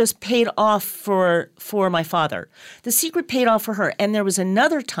secret that just paid off for my father. The secret paid off for her. And there was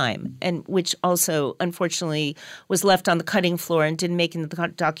another time, and which also, unfortunately, was left on the cutting floor and didn't make it into the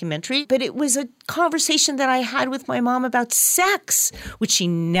documentary. But it was a conversation that I had with my mom about sex, which she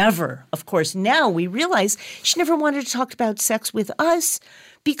never, of course, now we realize she never wanted to talk about sex with us.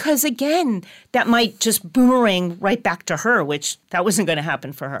 Because, again, that might just boomerang right back to her, which that wasn't going to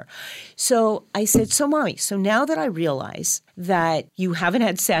happen for her. So I said, "So, Mommy, so now that I realize that you haven't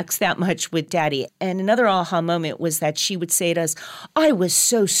had sex that much with Daddy," and another aha moment was that she would say to us, "I was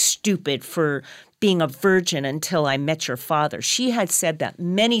so stupid for being a virgin until I met your father. She had said that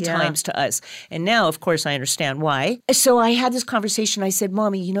many times to us. And now, of course, I understand why. So I had this conversation. I said,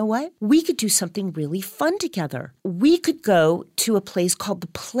 Mommy, you know what? We could do something really fun together. We could go to a place called the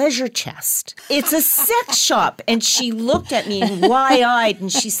Pleasure Chest. It's a sex shop. And she looked at me wide-eyed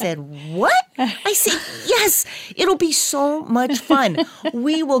and she said, what? I said, yes, it'll be so much fun.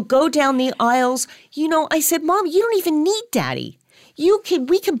 We will go down the aisles. You know, I said, Mom, you don't even need Daddy.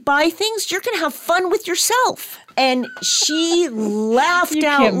 We can buy things. You're going to have fun with yourself. And she laughed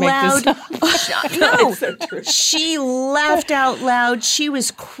out loud. No, so she laughed out loud. She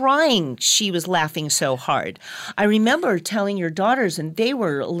was crying. She was laughing so hard. I remember telling your daughters, and they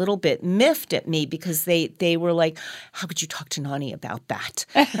were a little bit miffed at me because they were like, how could you talk to Nani about that?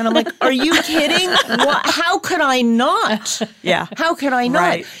 And I'm like, are you kidding? How could I not? Yeah. How could I not?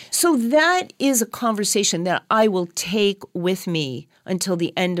 Right. So that is a conversation that I will take with me until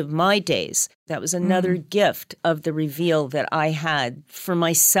the end of my days. That was another gift of the reveal that I had for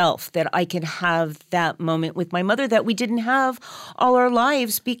myself, that I could have that moment with my mother that we didn't have all our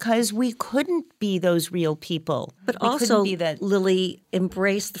lives because we couldn't be those real people. But we also, be that. Lily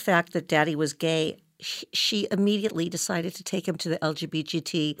embraced the fact that Daddy was gay. She immediately decided to take him to the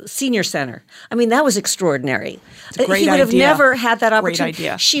LGBT Senior Center. I mean, that was extraordinary. It's a great he would have idea. never had that opportunity. Great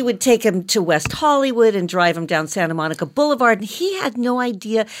idea. She would take him to West Hollywood and drive him down Santa Monica Boulevard, and he had no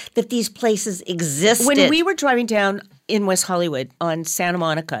idea that these places existed. When we were driving down in West Hollywood on Santa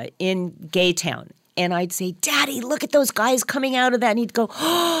Monica in Gaytown, and I'd say, Daddy, look at those guys coming out of that. And he'd go,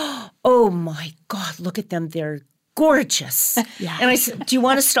 oh, my God, look at them. They're gorgeous. Yeah. And I said, do you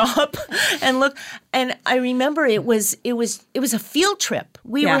want to stop and look? And I remember it was a field trip.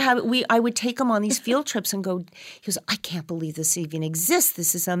 I would take him on these field trips and go, he goes, I can't believe this even exists.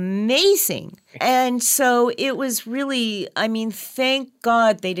 This is amazing. And so it was really, I mean, thank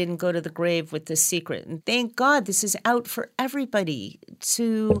God they didn't go to the grave with this secret. And thank God this is out for everybody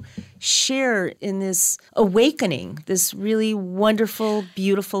to share in this awakening, this really wonderful,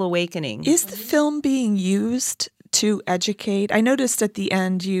 beautiful awakening. Is the film being used to educate? I noticed at the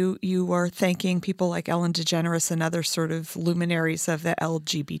end you were thanking people like Ellen DeGeneres and other sort of luminaries of the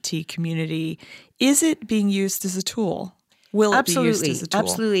LGBT community. Is it being used as a tool? Will it be used as a tool?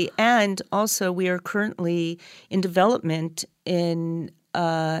 Absolutely. And also we are currently in development in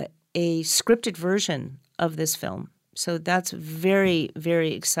a scripted version of this film. So that's very,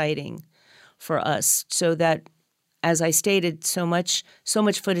 very exciting for us. So that, as I stated, so much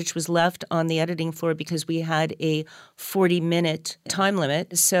footage was left on the editing floor because we had a 40-minute time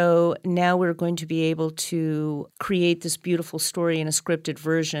limit. So now we're going to be able to create this beautiful story in a scripted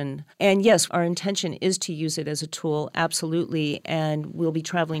version. And yes, our intention is to use it as a tool, absolutely. And we'll be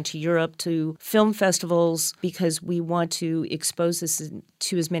traveling to Europe to film festivals because we want to expose this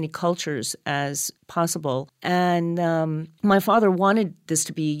to as many cultures as possible. And my father wanted this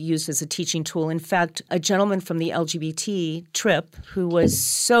to be used as a teaching tool. In fact, a gentleman from the LGBT, Trip, who was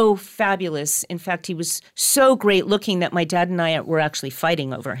so fabulous. In fact, he was so great looking that my dad and I were actually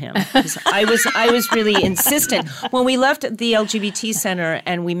fighting over him. I was really insistent. When we left the LGBT Center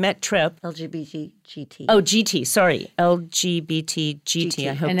and we met Trip. LGBT-GT. Oh, GT, sorry. LGBT-GT.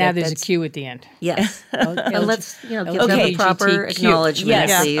 I hope and now there's a Q at the end. Yes. And let's give them the proper acknowledgement,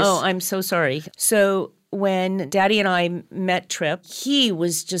 yes. please. Oh, I'm so sorry. So when Daddy and I met Trip, he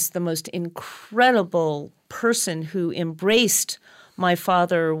was just the most incredible person who embraced my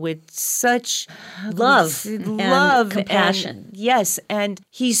father with such love and compassion. Yes, and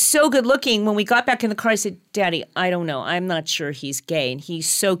he's so good looking. When we got back in the car, I said, Daddy, I don't know. I'm not sure he's gay, and he's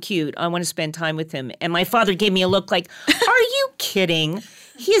so cute. I want to spend time with him. And my father gave me a look like, are you kidding?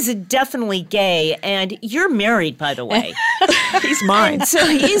 He is definitely gay, and you're married, by the way. He's mine. So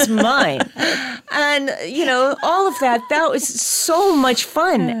he's mine. And, all of that was so much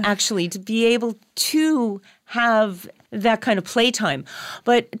fun, actually, to be able to have that kind of playtime.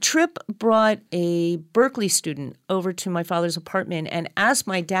 But Trip brought a Berkeley student over to my father's apartment and asked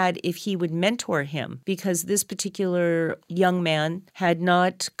my dad if he would mentor him because this particular young man had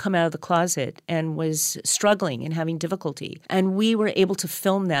not come out of the closet and was struggling and having difficulty. And we were able to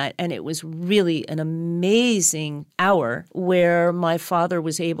film that, and it was really an amazing hour where my father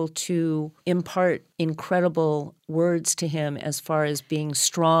was able to impart incredible words to him as far as being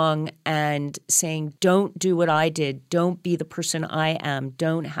strong and saying, don't do what I did. Don't be the person I am.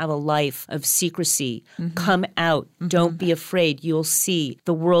 Don't have a life of secrecy. Mm-hmm. Come out. Mm-hmm. Don't be afraid. You'll see.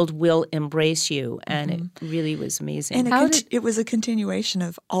 The world will embrace you. And it really was amazing. And it was a continuation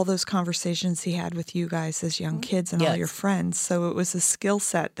of all those conversations he had with you guys as young kids and all your friends. So it was a skill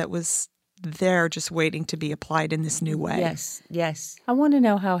set that was there just waiting to be applied in this new way. Yes, yes. I want to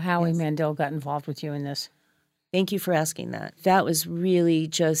know how Howie Mandel got involved with you in this. Thank you for asking that. That was really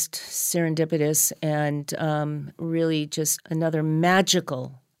just serendipitous and really just another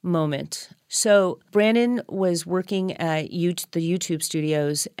magical moment. So Brandon was working at the YouTube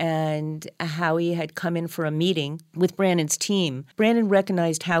studios, and Howie had come in for a meeting with Brandon's team. Brandon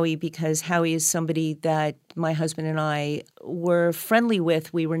recognized Howie because Howie is somebody that my husband and I were friendly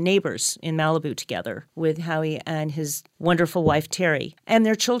with. We were neighbors in Malibu together with Howie and his wonderful wife, Terry, and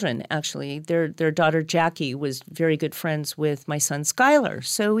their children, actually. Their daughter, Jackie, was very good friends with my son, Skylar.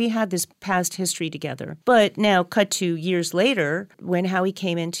 So we had this past history together. But now, cut to years later, when Howie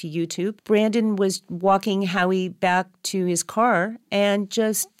came into YouTube, Brandon was walking Howie back to his car and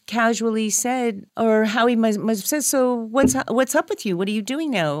just casually said, or Howie must have said, so what's up with you? What are you doing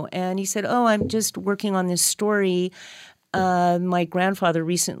now? And he said, oh, I'm just working on this story. My grandfather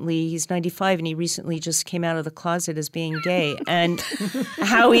recently, he's 95, and he recently just came out of the closet as being gay. And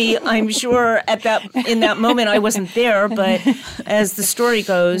Howie, I'm sure in that moment, I wasn't there, but as the story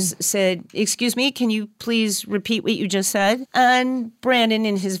goes, said, excuse me, can you please repeat what you just said? And Brandon,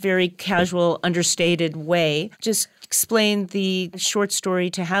 in his very casual, understated way, just explained the short story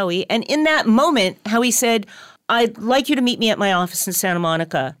to Howie. And in that moment, Howie said, I'd like you to meet me at my office in Santa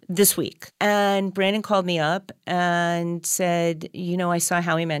Monica this week. And Brandon called me up and said, I saw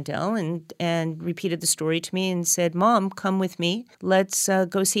Howie Mandel, and repeated the story to me and said, Mom, come with me. Let's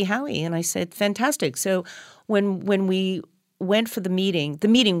go see Howie. And I said, fantastic. So when we went for the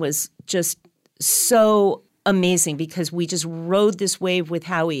meeting was just so amazing because we just rode this wave with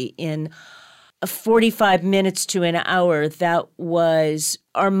Howie in 45 minutes to an hour. That was,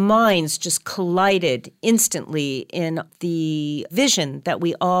 our minds just collided instantly in the vision that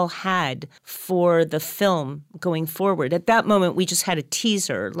we all had for the film going forward. At that moment, we just had a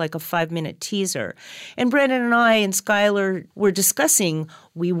teaser, like a 5-minute teaser. And Brandon and I and Skylar were discussing,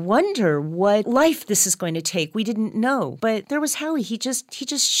 we wonder what life this is going to take. We didn't know. But there was Howie. He just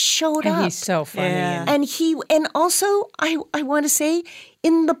showed up. And he's so funny. Yeah. And also, I want to say,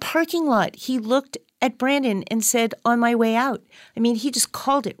 in the parking lot, he looked at Brandon and said, on my way out. I mean, he just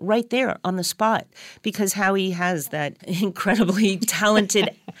called it right there on the spot because Howie has that incredibly talented,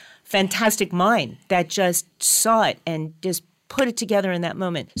 fantastic mind that just saw it and just put it together in that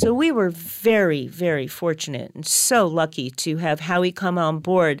moment. So we were very, very fortunate and so lucky to have Howie come on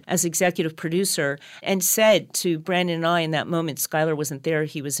board as executive producer and said to Brandon and I in that moment, Skylar wasn't there,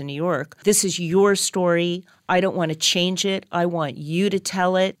 he was in New York, this is your story. I don't want to change it. I want you to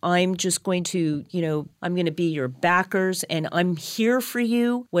tell it. I'm just going to, I'm going to be your backers and I'm here for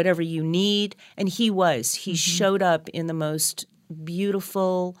you, whatever you need. And he was. He showed up in the most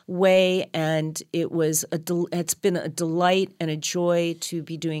beautiful way, and it's been a delight and a joy to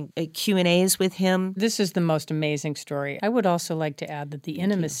be doing Q&As with him. This is the most amazing story. I would also like to add that the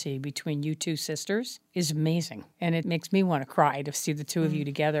intimacy between you two sisters is amazing, and it makes me want to cry to see the two of you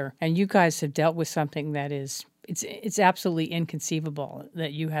together. And you guys have dealt with something that is it's absolutely inconceivable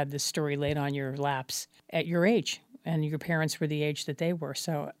that you had this story laid on your laps at your age, and your parents were the age that they were.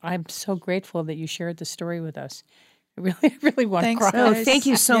 So I'm so grateful that you shared the story with us. I really want to cry. Oh, thank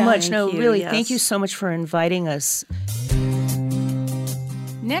you so much. Yes. Thank you so much for inviting us.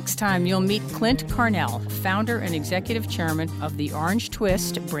 Next time, you'll meet Clint Carnell, founder and executive chairman of the Orange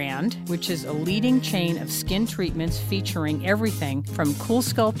Twist brand, which is a leading chain of skin treatments featuring everything from cool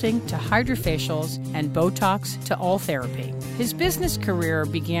sculpting to hydrofacials and Botox to all therapy. His business career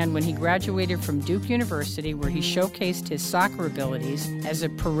began when he graduated from Duke University, where he showcased his soccer abilities as a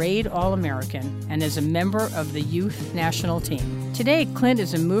parade All-American and as a member of the youth national team. Today, Clint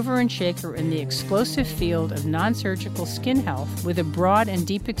is a mover and shaker in the explosive field of non-surgical skin health with a broad and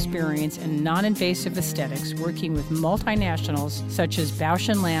deep experience in non-invasive aesthetics, working with multinationals such as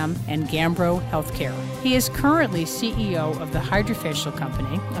Bausch & Lomb and Gambro Healthcare. He is currently CEO of the Hydrofacial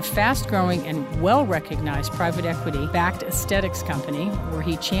Company, a fast-growing and well-recognized private equity-backed aesthetics company, where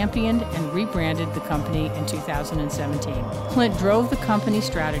he championed and rebranded the company in 2017. Clint drove the company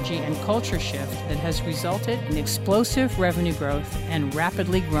strategy and culture shift that has resulted in explosive revenue growth and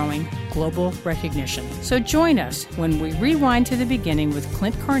rapidly growing global recognition. So join us when we rewind to the beginning with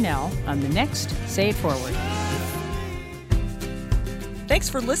Clint Carnell on the next Say It Forward. Thanks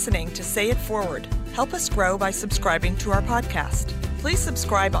for listening to Say It Forward. Help us grow by subscribing to our podcast. Please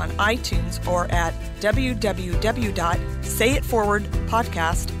subscribe on iTunes or at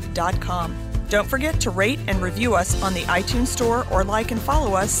www.sayitforwardpodcast.com. Don't forget to rate and review us on the iTunes Store or like and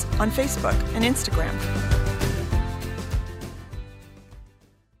follow us on Facebook and Instagram.